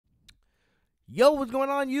Yo, what's going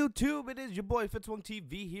on YouTube? It is your boy Fitzmonk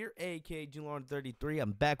TV here, aka Julon33.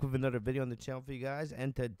 I'm back with another video on the channel for you guys,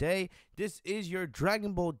 and today this is your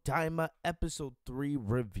Dragon Ball Daima episode 3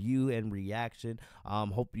 review and reaction.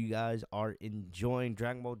 Hope you guys are enjoying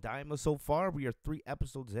Dragon Ball Daima so far. We are 3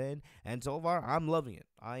 episodes in, and so far I'm loving it.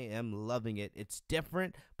 I am loving it. It's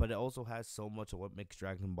different, but it also has so much of what makes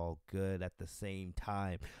Dragon Ball good at the same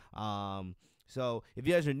time. So if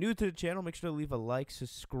you guys are new to the channel, make sure to leave a like,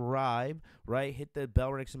 subscribe, right? Hit the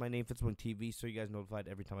bell next to my name, Fitzmonk TV, so you guys are notified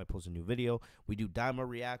every time I post a new video. We do Daima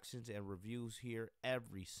reactions and reviews here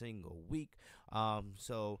every single week.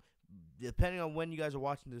 So depending on when you guys are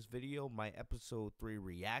watching this video, my episode 3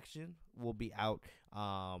 reaction will be out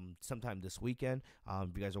sometime this weekend.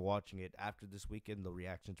 If you guys are watching it after this weekend, the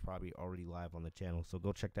reaction's probably already live on the channel. So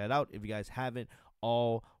go check that out if you guys haven't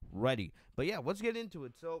already. But yeah, let's get into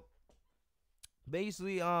it. So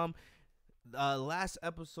basically, last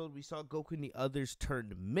episode we saw Goku and the others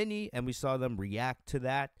turned mini, and we saw them react to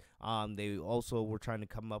that. They also were trying to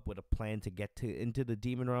come up with a plan to get into the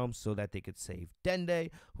demon realm so that they could save Dende,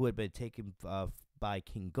 who had been taken by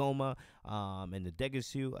King Goma and the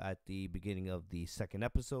Degasu at the beginning of the second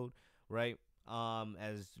episode, right?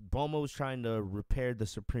 As Bulma was trying to repair the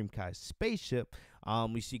Supreme Kai's spaceship,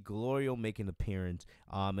 we see Glorio make an appearance,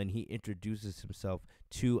 and he introduces himself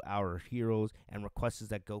to our heroes and requests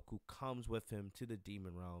that Goku comes with him to the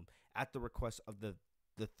Demon Realm at the request of the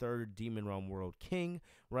third Demon Realm World King,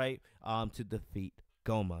 right, to defeat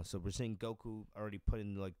Goma. So we're seeing Goku already put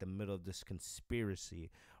in like the middle of this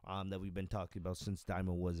conspiracy that we've been talking about since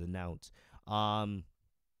Daima was announced.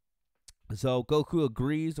 So Goku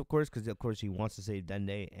agrees, of course, because of course he wants to save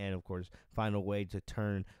Dende, and of course find a way to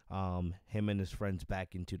turn him and his friends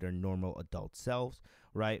back into their normal adult selves,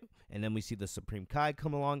 right? And then we see the Supreme Kai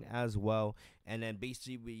come along as well, and then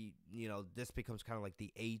basically this becomes kind of like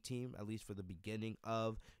the A team, at least for the beginning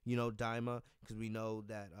of Daima, because we know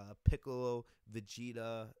that Piccolo,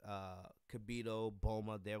 Vegeta, Kibito,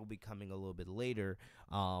 Bulma, they will be coming a little bit later.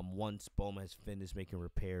 Once Bulma has finished making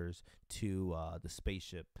repairs to the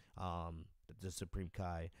spaceship that the Supreme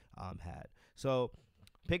Kai had. So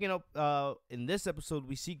picking up in this episode,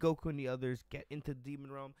 we see Goku and the others get into the Demon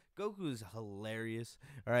Realm. Goku is hilarious.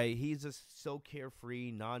 All right, he's just so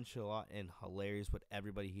carefree, nonchalant, and hilarious with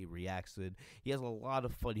everybody he reacts with. He has a lot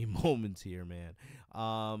of funny moments here, man.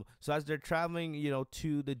 So as they're traveling,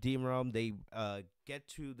 to the Demon Realm, they get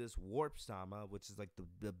to this warp sama, which is like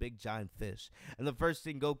the big giant fish. And the first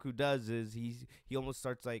thing Goku does is he almost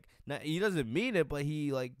starts like, he doesn't mean it, but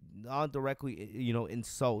he like non-directly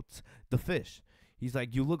insults the fish. He's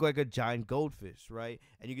like, you look like a giant goldfish, right?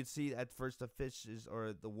 And you can see at first the fish is,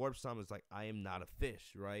 or the warp sama is like, I am not a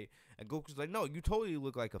fish, right? And Goku's like, no, you totally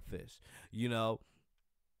look like a fish, And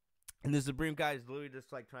the Supreme Kai is literally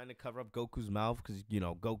just like trying to cover up Goku's mouth because,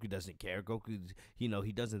 Goku doesn't care. Goku,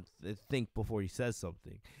 he doesn't think before he says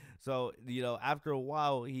something. So, after a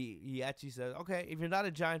while, he actually says, okay, if you're not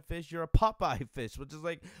a giant fish, you're a Popeye fish, which is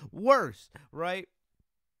like worse, right?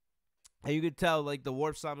 And you could tell, like, the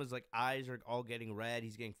warp sama's, like, eyes are all getting red.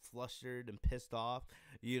 He's getting flustered and pissed off,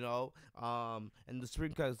 And the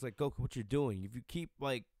Supreme Kai is like, Goku, what you're doing? If you keep,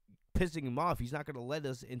 like, pissing him off, he's not going to let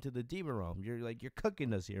us into the Demon Realm. You're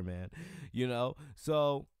cooking us here, man,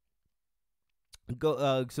 So,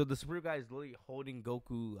 so the Supreme Kai is literally holding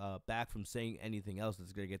Goku back from saying anything else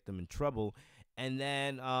that's going to get them in trouble. And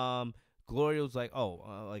then, Glorio's like,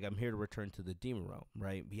 like, I'm here to return to the Demon Realm,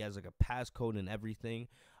 right? He has, like, a passcode and everything.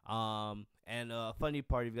 And funny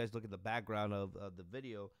part, if you guys look at the background of the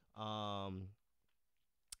video,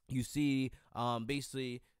 you see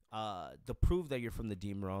basically to prove that you're from the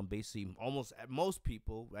Demon Realm, basically almost most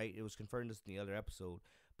people, right? It was confirmed this in the other episode,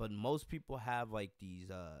 but most people have like these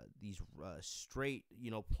straight,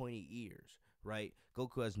 pointy ears, right?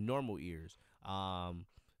 Goku has normal ears.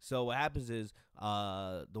 So what happens is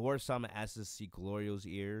the Warp Sama asks us to see Glorio's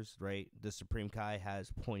ears, right? The Supreme Kai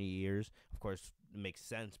has pointy ears. Of course, it makes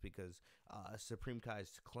sense because Supreme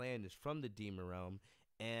Kai's clan is from the Demon Realm.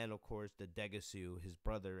 And, of course, the Degasu, his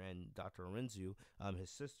brother, and Dr. Orenzu, his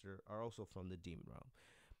sister, are also from the Demon Realm.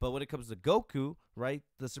 But when it comes to Goku, right,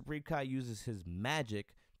 the Supreme Kai uses his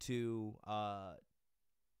magic to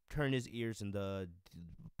turn his ears into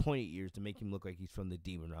pointy ears to make him look like he's from the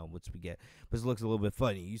Demon Realm, which we get. But it looks a little bit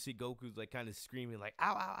funny. You see Goku's like kind of screaming like,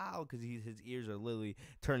 ow, ow, ow, because his ears are literally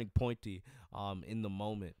turning pointy in the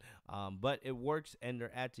moment. But it works, and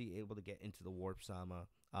they're actually able to get into the Warp Sama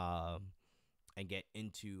and get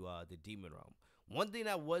into the Demon Realm. One thing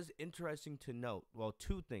that was interesting to note, well,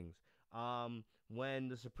 two things. when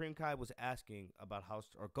the Supreme Kai was asking about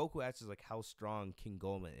or Goku asks like how strong King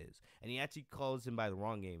Goma is, and he actually calls him by the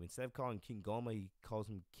wrong name. Instead of calling King Goma, he calls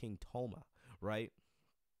him King Toma, right?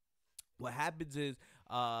 What happens is,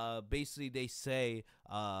 basically they say,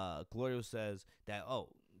 Glorio says that, oh,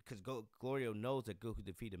 because Glorio knows that Goku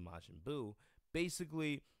defeated Majin Buu.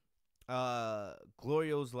 Basically,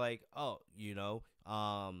 Glorio's like, oh,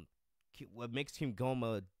 what makes King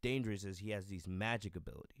Goma dangerous is he has these magic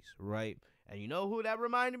abilities, right? And you know who that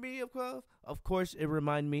reminded me of? Of course, it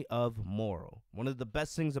reminded me of Moro. One of the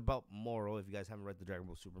best things about Moro, if you guys haven't read the Dragon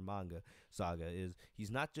Ball Super manga saga, is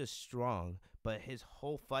he's not just strong, but his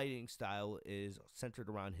whole fighting style is centered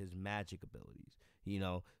around his magic abilities.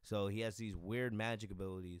 So he has these weird magic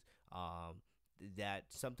abilities. That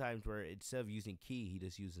sometimes where instead of using ki, he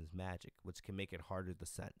just uses magic, which can make it harder to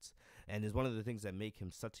sense. And is one of the things that make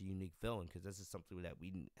him such a unique villain, because this is something that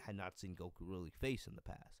we had not seen Goku really face in the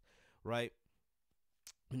past, right?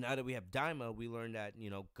 Now that we have Daima, we learned that,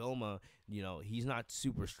 Goma, he's not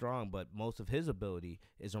super strong, but most of his ability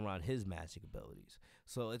is around his magic abilities.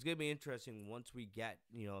 So it's going to be interesting once we get,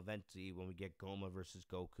 eventually when we get Goma versus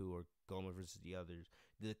Goku or Goma versus the others,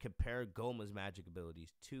 to compare Goma's magic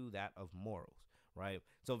abilities to that of Moro's, right?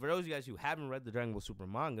 So for those of you guys who haven't read the Dragon Ball Super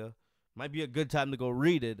manga, might be a good time to go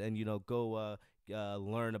read it and, go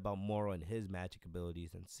learn about Moro and his magic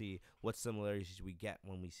abilities and see what similarities we get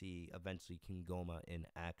when we see eventually King Goma in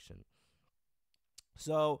action.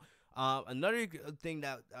 So another thing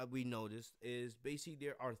that we noticed is basically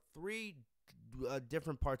there are three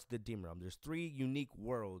different parts of the Demon Realm. There's three unique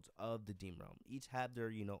worlds of the Demon Realm. Each have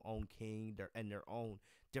their own king, their own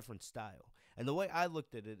different style. And the way I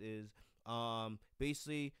looked at it is,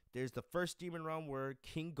 basically there's the first Demon Realm where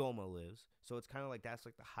King Goma lives, so it's kind of like that's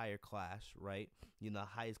like the higher class, right? The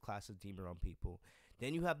highest class of Demon Realm people.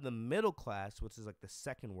 Then you have the middle class, which is like the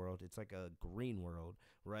second world. It's like a green world,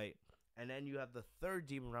 right? And then you have the third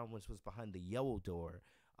Demon Realm, which was behind the yellow door,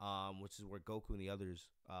 which is where Goku and the others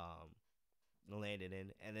landed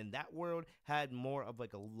in. And then that world had more of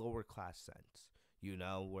like a lower class sense,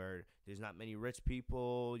 where there's not many rich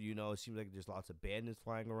people. It seems like there's lots of bandits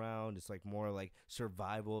flying around. It's like more like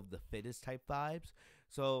survival of the fittest type vibes.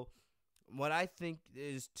 So what I think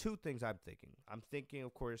is two things I'm thinking. I'm thinking,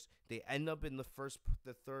 of course, they end up in the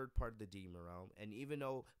third part of the Demon Realm. And even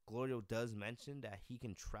though Glorio does mention that he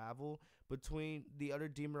can travel between the other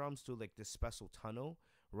Demon Realms through like this special tunnel,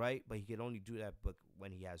 right? But he can only do that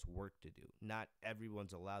when he has work to do. Not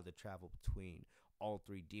everyone's allowed to travel between all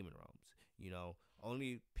three Demon Realms.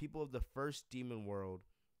 Only people of the first Demon World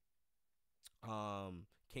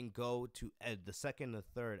can go to the second and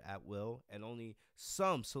third at will, and only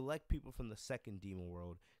some select people from the second Demon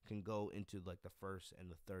World can go into like the first and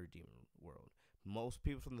the third Demon World. Most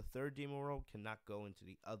people from the third Demon World cannot go into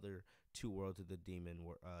the other two worlds of the Demon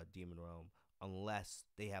Realm unless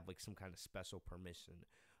they have like some kind of special permission,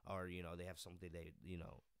 or they have something they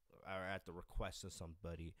are at the request of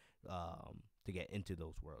somebody to get into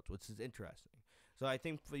those worlds, which is interesting. So I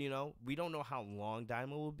think we don't know how long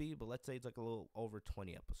Daima will be, but let's say it's like a little over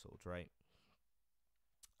 20 episodes, right?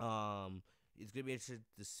 It's gonna be interesting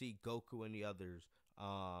to see Goku and the others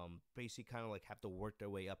basically kind of like have to work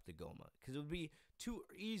their way up to Goma, because it would be too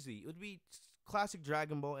easy. It would be classic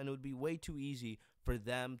Dragon Ball, and it would be way too easy for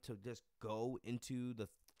them to just go into the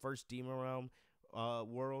first Demon Realm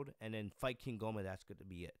world and then fight King Goma. That's going to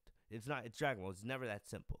be it. It's not. It's Dragon Ball. It's never that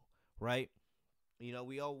simple, right?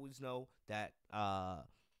 We always know that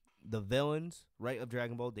the villains, right, of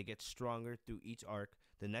Dragon Ball, they get stronger through each arc.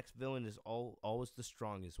 The next villain is always the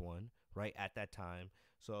strongest one, right, at that time.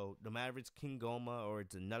 So no matter if it's King Goma or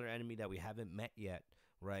it's another enemy that we haven't met yet,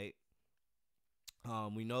 right,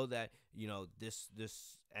 we know that,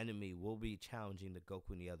 this enemy will be challenging the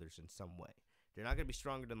Goku and the others in some way. They're not going to be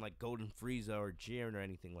stronger than like Golden Frieza or Jiren or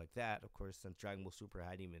anything like that, of course, since Dragon Ball Super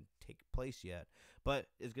hadn't even taken place yet. But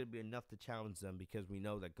it's going to be enough to challenge them, because we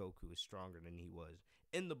know that Goku is stronger than he was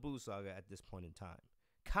in the Buu Saga at this point in time.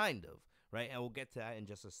 Kind of, right? And we'll get to that in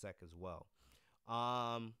just a sec as well.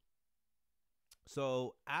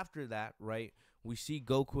 So after that, right, we see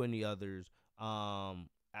Goku and the others.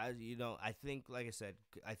 As I think, like I said,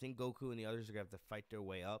 I think Goku and the others are going to have to fight their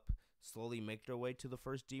way up, slowly make their way to the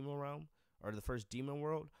first Demon Realm, or the first Demon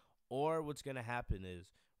World. Or what's going to happen is,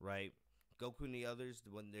 right, Goku and the others,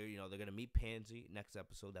 when they're going to meet Pansy next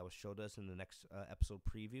episode, that was showed us in the next episode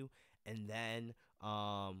preview, and then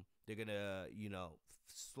they're going to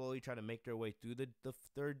slowly try to make their way through the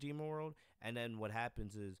third Demon World. And then what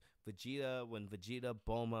happens is when Vegeta,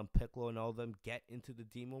 Bulma, and Piccolo and all of them get into the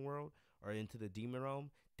Demon World or into the Demon Realm,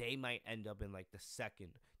 they might end up in like the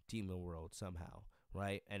second Demon World somehow,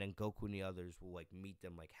 right? And then Goku and the others will like meet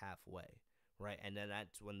them like halfway, right? And then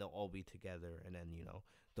that's when they'll all be together, and then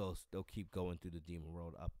they'll keep going through the demon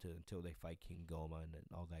world up to until they fight King Goma and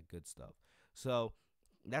all that good stuff. So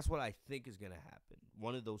that's what I think is gonna happen.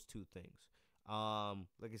 One of those two things.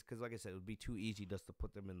 Because like I said, it would be too easy just to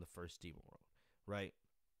put them in the first demon world, right?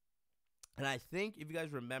 And I think if you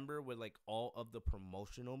guys remember with like all of the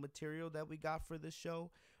promotional material that we got for this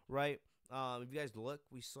show, right? If you guys look,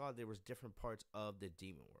 we saw there was different parts of the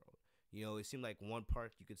demon world. It seemed like one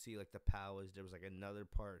part you could see like the powers. There was like another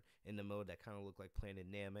part in the middle that kind of looked like Planet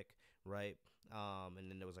Namek, right? And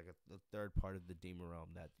then there was like a third part of the demon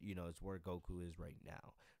realm that is where Goku is right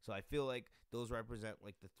now. So I feel like those represent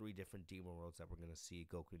like the three different demon worlds that we're gonna see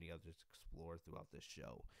Goku and the others explore throughout this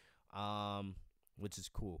show, which is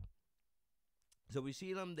cool. So we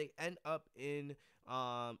see them. They end up into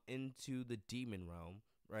the demon realm,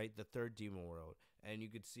 right? The third demon world, and you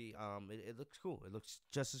could see it looks cool. It looks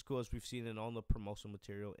just as cool as we've seen in all the promotional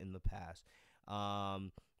material in the past.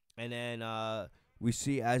 And then we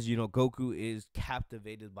see as Goku is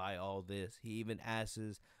captivated by all this. He even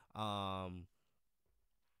asks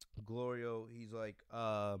Glorio. He's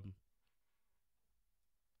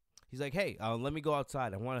like, hey, let me go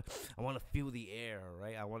outside. I wanna feel the air,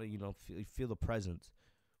 right? I wanna, feel the presence,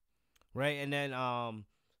 right? And then,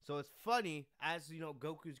 so it's funny as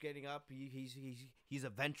Goku's getting up. He's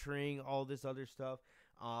adventuring all this other stuff.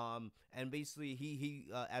 And basically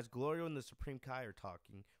he as Glorio and the Supreme Kai are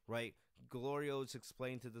talking, right? Glorio's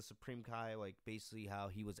explained to the Supreme Kai like basically how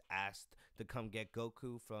he was asked to come get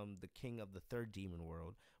Goku from the king of the third demon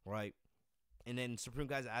world, right? And then Supreme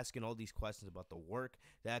Guy's asking all these questions about the work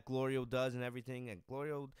that Glorio does and everything. And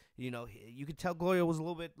Glorio, you could tell Glorio was a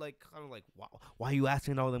little bit like, kind of like, wow, why are you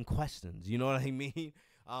asking all them questions? You know what I mean?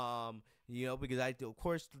 Because of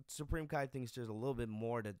course, the Supreme Kai thinks there's a little bit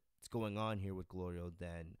more that's going on here with Glorio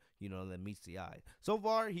than meets the eye. So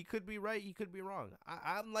far, he could be right, he could be wrong.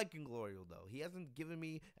 I'm liking Glorio, though. He hasn't given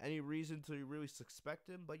me any reason to really suspect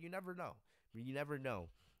him, but you never know. You never know.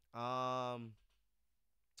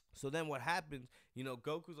 So then what happens,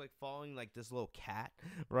 Goku's like following like this little cat,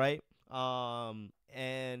 right?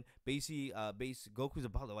 And basically Goku's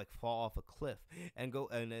about to like fall off a cliff, and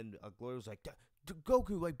then Glorio's like,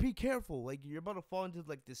 Goku, like, be careful, like you're about to fall into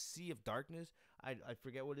like this sea of darkness. I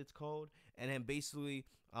forget what it's called. And then basically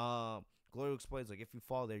Glorio explains like if you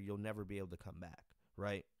fall there, you'll never be able to come back,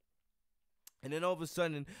 right? And then all of a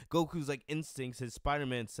sudden, Goku's like instincts, his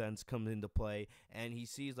Spider-Man sense comes into play, and he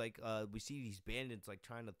sees like we see these bandits like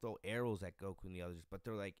trying to throw arrows at Goku and the others, but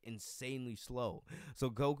they're like insanely slow. So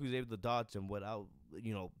Goku's able to dodge them without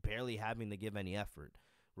barely having to give any effort,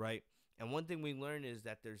 right? And one thing we learn is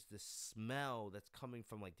that there's this smell that's coming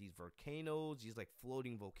from like these volcanoes, these like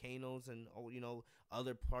floating volcanoes, and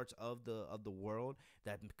other parts of the world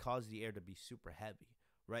that cause the air to be super heavy,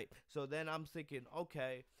 right? So then I'm thinking,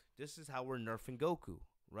 okay, this is how we're nerfing Goku,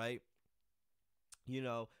 right?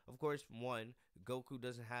 Of course, one, Goku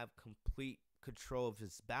doesn't have complete control of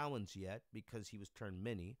his balance yet because he was turned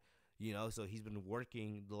mini, so he's been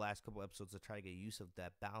working the last couple episodes to try to get use of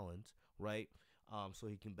that balance, right? So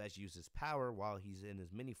he can best use his power while he's in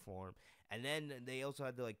his mini form. And then they also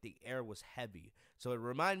had the air was heavy, so it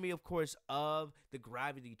reminded me, of course, of the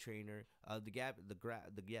gravity trainer,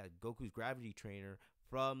 Goku's gravity trainer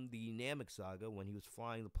from the Namek saga when he was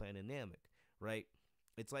flying the planet Namek, right?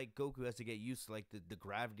 It's like Goku has to get used to like the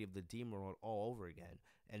gravity of the demon world all over again,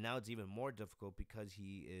 and now it's even more difficult because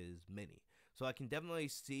he is mini. So I can definitely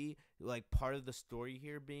see like part of the story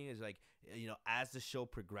here being is like as the show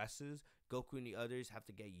progresses, Goku and the others have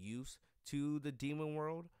to get used to the demon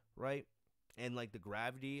world, right? And like the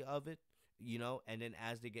gravity of it, and then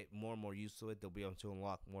as they get more and more used to it, they'll be able to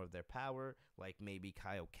unlock more of their power, like maybe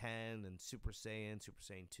Kaioken and Super Saiyan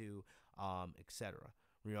 2, etc.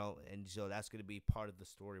 And so that's going to be part of the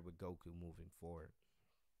story with Goku moving forward.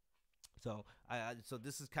 So so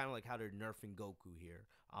this is kind of like how they're nerfing Goku here,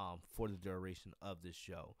 for the duration of this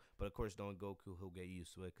show. But of course, knowing Goku, he'll get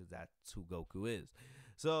used to it because that's who Goku is.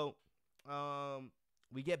 So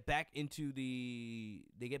we get back into the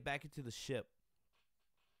ship.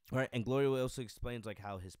 All right, and Gloria also explains like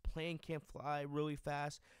how his plane can't fly really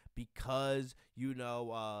fast because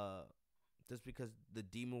just because the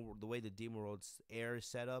way the demon world's air is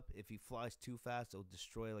set up, if he flies too fast, it'll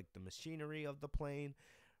destroy like the machinery of the plane,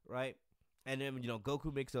 right? And then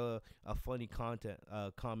Goku makes a funny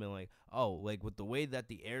comment like, oh, like with the way that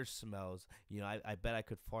the air smells, I bet I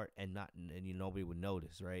could fart and nobody would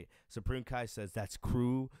notice, right? Supreme Kai says that's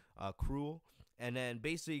cruel. And then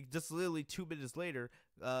basically just literally 2 minutes later,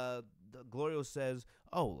 Glorio says,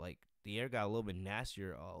 oh, like the air got a little bit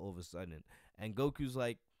nastier all of a sudden. And Goku's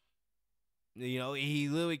like, he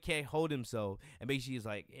literally can't hold himself. And basically he's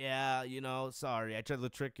like, yeah, sorry, I tried to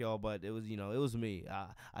trick y'all, but it was, it was me.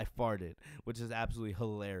 I farted, which is absolutely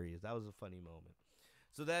hilarious. That was a funny moment.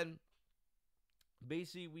 So then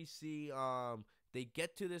basically we see they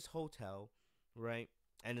get to this hotel, right?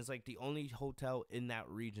 And it's like the only hotel in that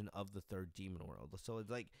region of the third demon world. So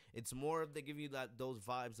it's like it's more of they give you those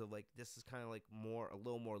vibes of like this is kind of like a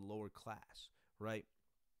little more lower class, right?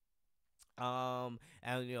 And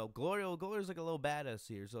Glorio's like a little badass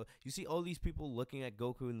here. So you see all these people looking at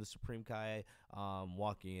Goku and the Supreme Kai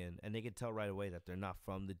walking in, and they can tell right away that they're not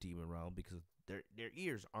from the demon realm because their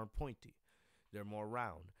ears aren't pointy. They're more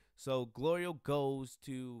round. So Glorio goes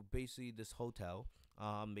to basically this hotel.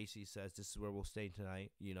 Basically says this is where we'll stay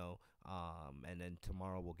tonight, and then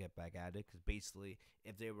tomorrow we'll get back at it. Because basically,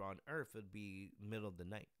 if they were on Earth, it'd be middle of the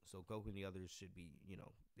night. So Goku and the others should be,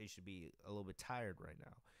 they should be a little bit tired right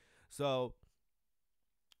now. So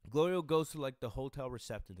Glorio goes to like the hotel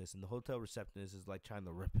receptionist, and the hotel receptionist is like trying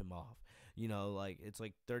to rip him off. Like it's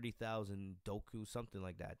like 30,000 Doku, something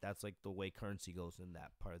like that. That's like the way currency goes in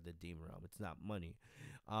that part of the demon realm. It's not money.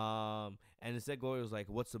 And instead Glorio's like,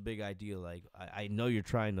 "What's the big idea? Like, I know you're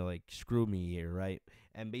trying to like screw me here, right?"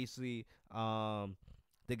 And basically,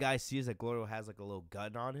 the guy sees that Glorio has like a little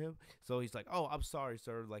gun on him, so he's like, "Oh, I'm sorry,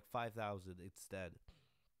 sir. Like 5,000 instead."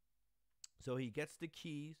 So he gets the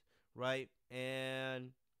keys, right,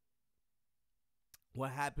 and what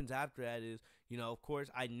happens after that is, of course,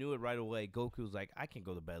 I knew it right away. Goku's like, I can't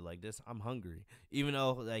go to bed like this. I'm hungry. Even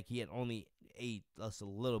though, like, he had only ate us a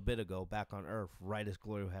little bit ago back on Earth, right as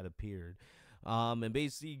Glorio had appeared. And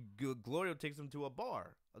basically, Glorio takes him to a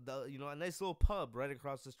bar, a nice little pub right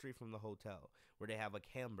across the street from the hotel where they have, like,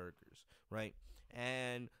 hamburgers, right?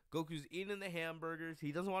 And Goku's eating the hamburgers.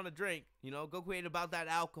 He doesn't want to drink. Goku ain't about that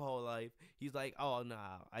alcohol life. He's like, oh,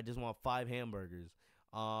 nah, I just want 5 hamburgers.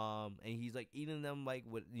 And he's like eating them like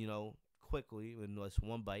with quickly in just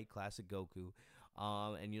one bite, classic Goku.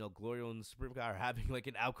 And Glorio and the Supreme Kai are having like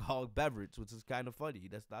an alcoholic beverage, which is kind of funny.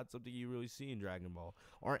 That's not something you really see in Dragon Ball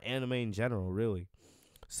or anime in general, really.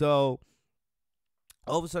 So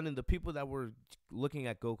all of a sudden, the people that were looking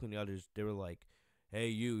at Goku and the others, they were like, "Hey,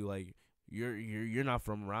 you, like, you're not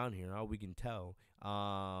from around here, huh? We can tell."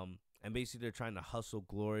 And basically they're trying to hustle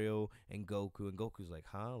Glorio and Goku's like,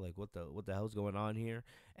 "Huh? Like, what the hell's going on here?"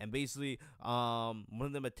 And basically, one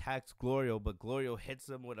of them attacks Glorio, but Glorio hits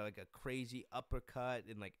him with like a crazy uppercut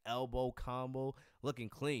and like elbow combo, looking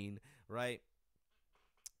clean, right?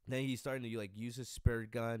 Then he's starting to like use his spirit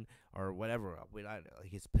gun or whatever, like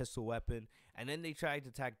his pistol weapon, and then they try to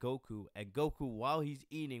attack Goku. And Goku, while he's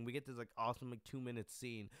eating, we get this like awesome like 2-minute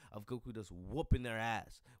scene of Goku just whooping their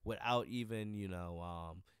ass without even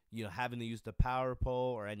having to use the power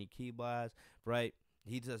pole or any ki blast, right?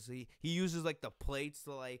 He uses like the plates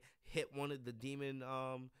to like hit one of the demons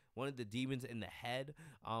in the head,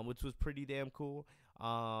 which was pretty damn cool.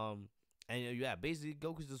 And yeah, basically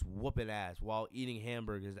Goku's just whooping ass while eating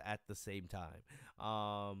hamburgers at the same time.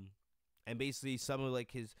 And basically some of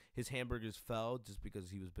like his hamburgers fell just because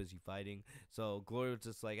he was busy fighting. So Gloria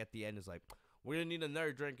just like at the end is like, "We're gonna need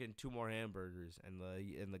another drink and 2 more hamburgers," and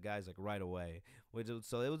the guy's like right away.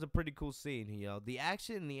 So it was a pretty cool scene. The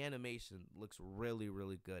action and the animation looks really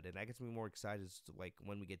really good, and that gets me more excited to, like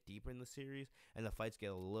when we get deeper in the series and the fights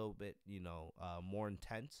get a little bit more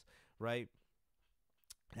intense, right?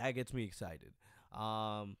 That gets me excited.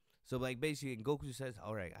 So like basically, Goku says,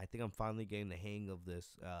 "All right, I think I'm finally getting the hang of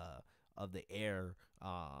this, of the air,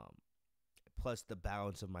 plus the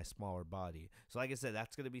balance of my smaller body." So like I said,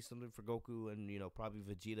 that's gonna be something for Goku and probably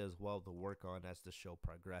Vegeta as well to work on as the show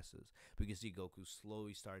progresses. We can see Goku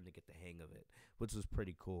slowly starting to get the hang of it, which was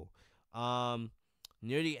pretty cool.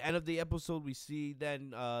 Near the end of the episode, we see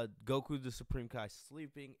then Goku the Supreme Kai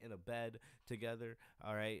sleeping in a bed together.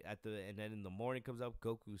 All right, and then in the morning comes up,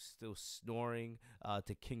 Goku's still snoring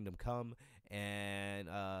to Kingdom Come, and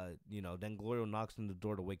then Glorio knocks on the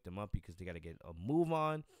door to wake them up because they got to get a move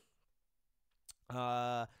on.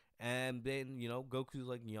 And then Goku's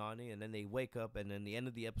like yawning, and then they wake up, and then the end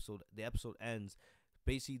of the episode ends.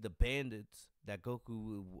 Basically, the bandits that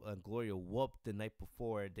Goku and Glorio whooped the night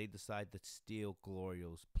before, they decide to steal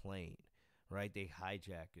Glorio's plane, right? They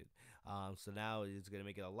hijack it. So now it's going to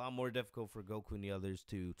make it a lot more difficult for Goku and the others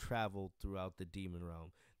to travel throughout the demon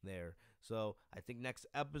realm there. So I think next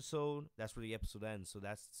episode, that's where the episode ends.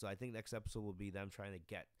 So I think next episode will be them trying to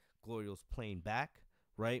get Glorio's plane back,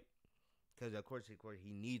 right? Because of course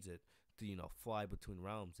he needs it to fly between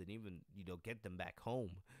realms and even get them back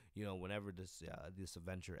home whenever this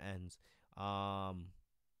adventure ends. And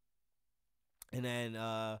then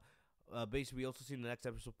basically, we also see in the next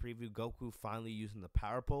episode preview Goku finally using the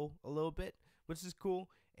power pole a little bit, which is cool.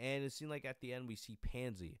 And it seemed like at the end we see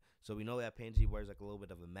Pansy, so we know that Pansy wears like a little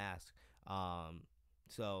bit of a mask. Um,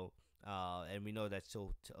 and we know that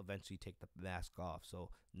she'll eventually take the mask off. So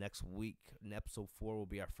next week, in episode 4, will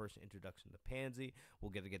be our first introduction to Pansy. We'll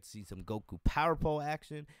get to see some Goku power pole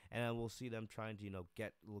action, and then we'll see them trying to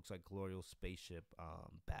get, looks like, Glorio's spaceship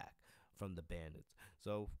back from the bandits.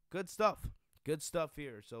 So good stuff. Good stuff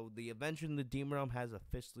here. So the adventure in the Demon Realm has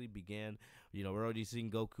officially began. We're already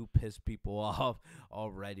seeing Goku piss people off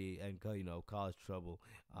already and cause trouble.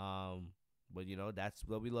 But that's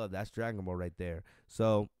what we love. That's Dragon Ball right there.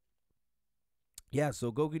 So yeah,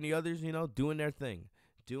 so Goku and the others, doing their thing.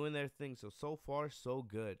 Doing their thing. So far so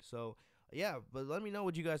good. So yeah, but let me know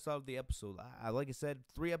what you guys thought of the episode. I like I said,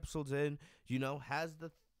 3 episodes in, has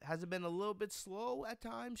it been a little bit slow at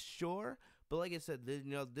times? Sure. But like I said,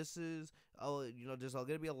 this is, there's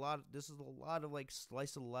gonna be a lot. This is a lot of like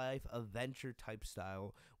slice of life adventure type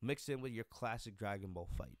style mixed in with your classic Dragon Ball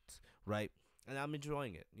fights, right? And I'm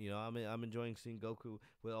enjoying it. I'm enjoying seeing Goku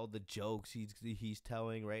with all the jokes he's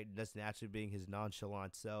telling, right? That's naturally being his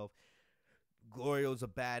nonchalant self. Glorio's a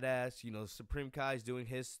badass. Supreme Kai's doing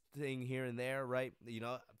his thing here and there, right?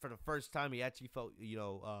 For the first time, he actually felt, he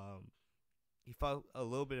felt a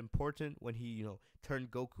little bit important when he,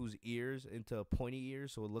 turned Goku's ears into pointy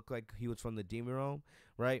ears, so it looked like he was from the Demon Realm,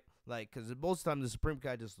 right? Like, because most of the time the Supreme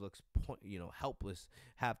Kai just looks, helpless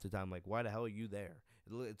half the time. Like, why the hell are you there?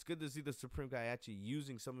 It's good to see the Supreme Kai actually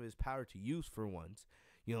using some of his power to use for once,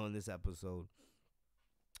 in this episode,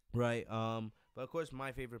 right? But of course,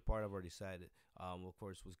 my favorite part, I've already said it, of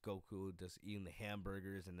course, was Goku just eating the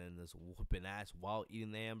hamburgers and then this whooping ass while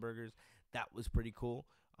eating the hamburgers. That was pretty cool.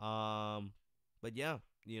 But yeah,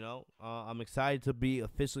 I'm excited to be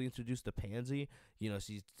officially introduced to Pansy.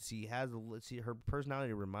 She has her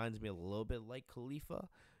personality reminds me a little bit like Khalifa,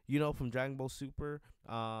 from Dragon Ball Super,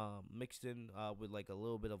 mixed in with like a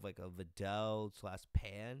little bit of like a Videl /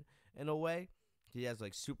 Pan in a way. She has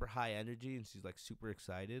like super high energy and she's like super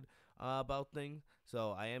excited about things.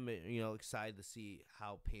 So I am excited to see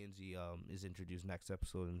how Pansy is introduced next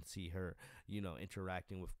episode and see her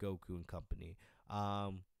interacting with Goku and company.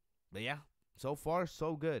 But yeah. So far,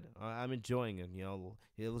 so good. I'm enjoying it.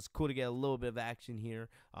 It was cool to get a little bit of action here,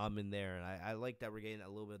 in there, and I like that we're getting a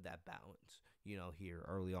little bit of that balance, here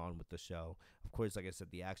early on with the show. Of course, like I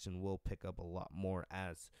said, the action will pick up a lot more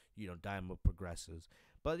as Daima progresses.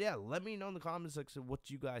 But yeah, let me know in the comment section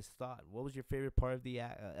what you guys thought. What was your favorite part of the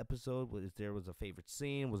episode? If there was a favorite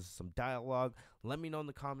scene, was there some dialogue? Let me know in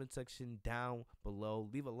the comment section down below.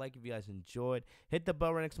 Leave a like if you guys enjoyed. Hit the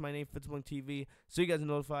bell right next to my name, Fitzmonk TV, so you guys are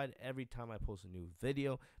notified every time I post a new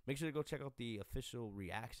video. Make sure to go check out the official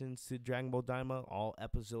reactions to Dragon Ball Daima, all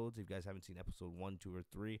episodes. If you guys haven't seen episode 1, 2, or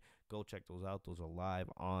 3, go check those out. Those are live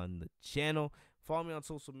on the channel. Follow me on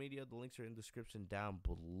social media. The links are in the description down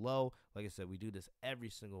below. Like I said, we do this every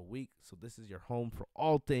single week, so this is your home for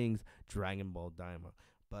all things Dragon Ball Daima.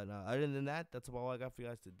 But other than that, that's all I got for you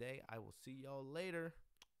guys today. I will see y'all later.